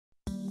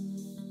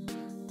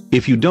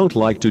If you don't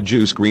like to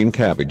juice green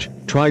cabbage,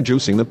 try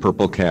juicing the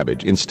purple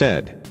cabbage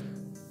instead.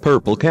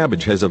 Purple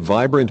cabbage has a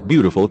vibrant,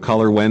 beautiful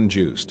color when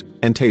juiced,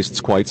 and tastes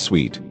quite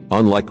sweet,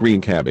 unlike green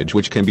cabbage,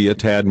 which can be a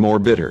tad more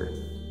bitter.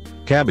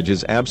 Cabbage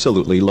is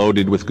absolutely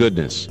loaded with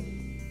goodness.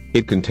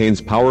 It contains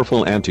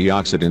powerful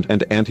antioxidant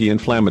and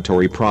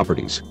anti-inflammatory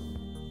properties.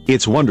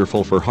 It's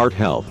wonderful for heart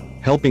health,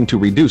 helping to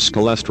reduce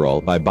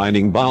cholesterol by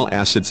binding bile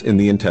acids in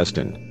the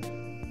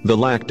intestine. The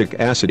lactic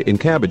acid in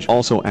cabbage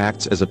also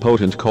acts as a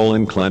potent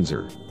colon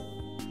cleanser.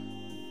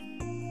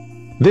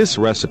 This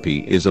recipe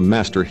is a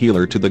master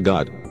healer to the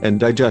gut and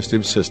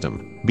digestive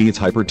system, beats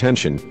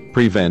hypertension,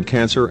 prevent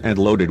cancer, and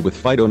loaded with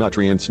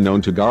phytonutrients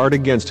known to guard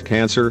against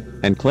cancer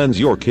and cleanse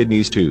your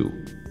kidneys too.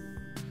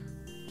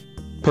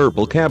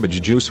 Purple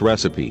cabbage juice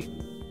recipe.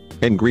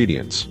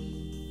 Ingredients: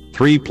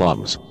 3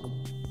 plums,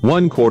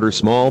 1/4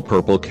 small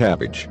purple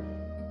cabbage,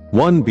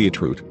 1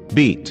 beetroot,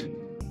 beet,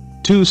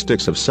 2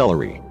 sticks of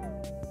celery,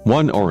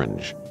 1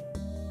 orange.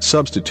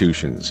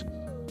 Substitutions: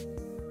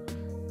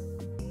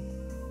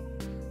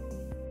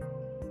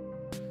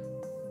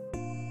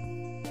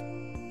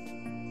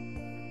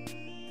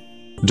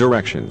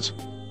 Directions: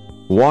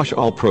 wash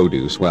all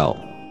produce well.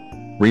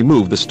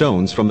 Remove the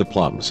stones from the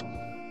plums.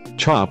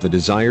 Chop the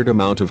desired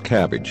amount of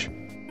cabbage.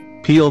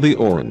 Peel the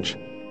orange.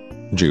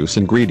 Juice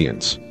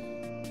ingredients.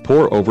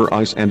 Pour over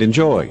ice and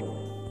enjoy.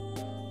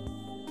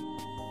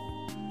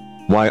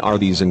 Why are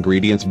these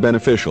ingredients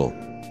beneficial?